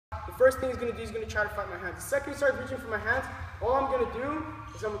first thing he's gonna do, he's gonna try to fight my hands. The second he starts reaching for my hands, all I'm gonna do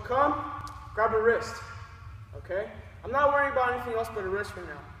is I'm gonna come, grab a wrist, okay? I'm not worrying about anything else but a wrist right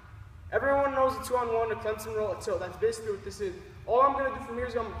now. Everyone knows a 2-on-1, a Clemson roll, a tilt. That's basically what this is. All I'm gonna do from here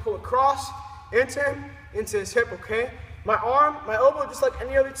is I'm gonna pull across into him, into his hip, okay? My arm, my elbow, just like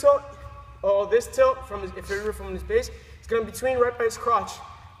any other tilt, this tilt, if it were from his base, it's gonna be between right by his crotch.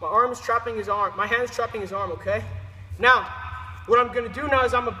 My arm is trapping his arm. My hand is trapping his arm, okay? Now, what I'm gonna do now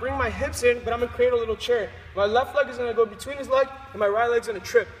is I'm gonna bring my hips in, but I'm gonna create a little chair. My left leg is gonna go between his leg, and my right leg's gonna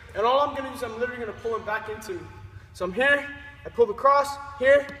trip. And all I'm gonna do is I'm literally gonna pull him back into me. So I'm here, I pull the cross,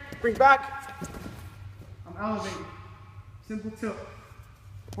 here, bring back, I'm elevating. Simple tilt.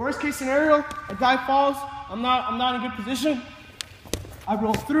 Worst case scenario, a guy falls, I'm not in a good position. I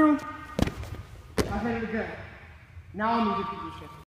roll through, I hit it again. Now I'm in a good position.